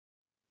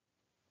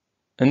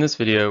In this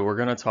video, we're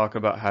going to talk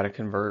about how to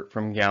convert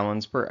from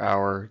gallons per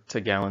hour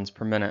to gallons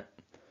per minute.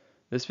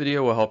 This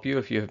video will help you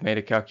if you have made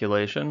a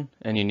calculation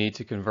and you need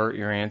to convert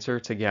your answer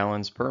to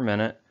gallons per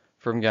minute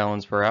from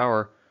gallons per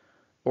hour,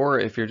 or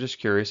if you're just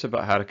curious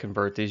about how to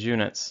convert these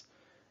units.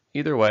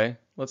 Either way,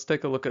 let's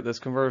take a look at this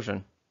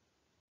conversion.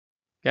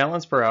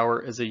 Gallons per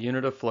hour is a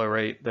unit of flow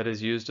rate that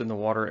is used in the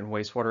water and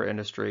wastewater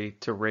industry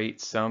to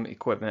rate some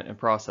equipment and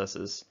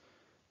processes.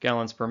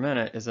 Gallons per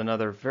minute is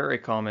another very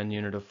common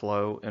unit of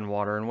flow in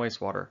water and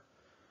wastewater.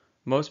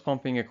 Most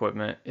pumping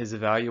equipment is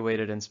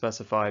evaluated and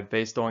specified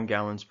based on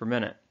gallons per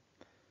minute.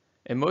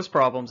 In most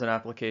problems and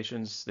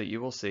applications that you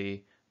will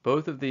see,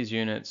 both of these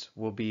units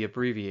will be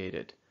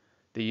abbreviated.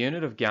 The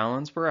unit of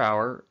gallons per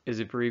hour is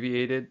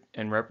abbreviated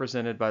and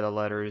represented by the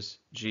letters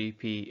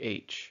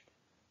GPH.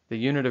 The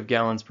unit of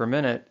gallons per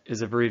minute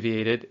is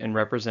abbreviated and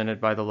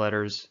represented by the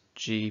letters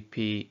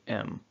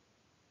GPM.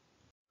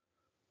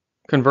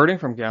 Converting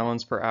from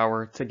gallons per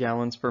hour to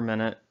gallons per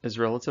minute is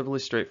relatively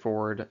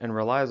straightforward and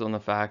relies on the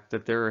fact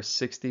that there are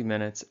 60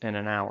 minutes in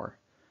an hour.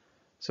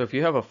 So if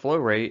you have a flow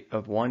rate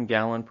of 1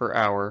 gallon per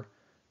hour,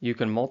 you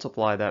can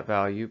multiply that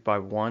value by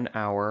 1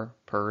 hour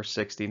per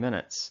 60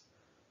 minutes.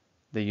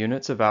 The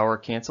units of hour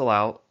cancel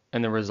out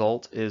and the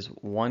result is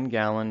 1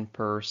 gallon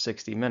per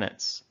 60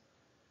 minutes.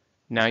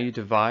 Now you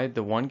divide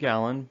the 1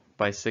 gallon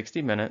by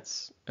 60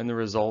 minutes and the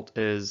result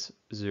is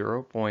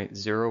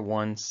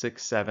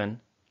 0.0167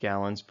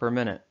 gallons per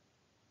minute.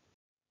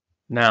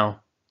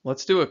 Now,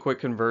 let's do a quick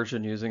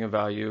conversion using a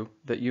value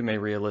that you may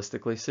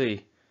realistically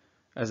see.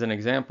 As an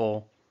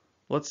example,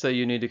 let's say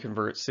you need to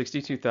convert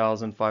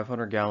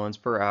 62,500 gallons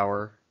per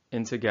hour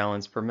into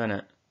gallons per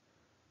minute.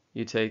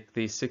 You take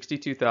the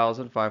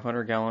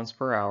 62,500 gallons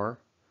per hour,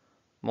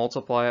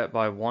 multiply it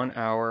by 1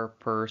 hour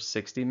per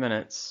 60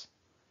 minutes.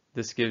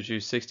 This gives you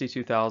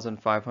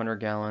 62,500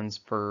 gallons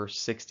per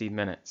 60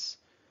 minutes.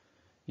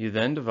 You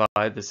then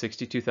divide the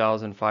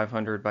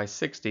 62,500 by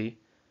 60,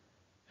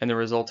 and the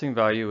resulting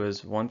value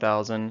is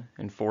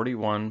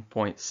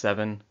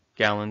 1,041.7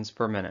 gallons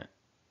per minute.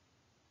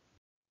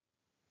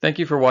 Thank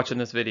you for watching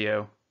this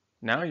video.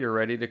 Now you're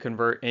ready to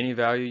convert any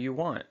value you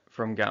want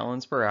from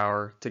gallons per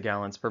hour to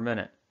gallons per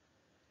minute.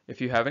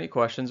 If you have any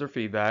questions or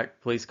feedback,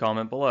 please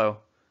comment below.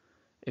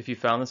 If you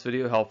found this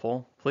video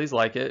helpful, please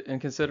like it and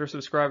consider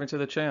subscribing to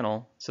the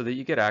channel so that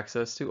you get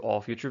access to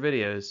all future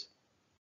videos.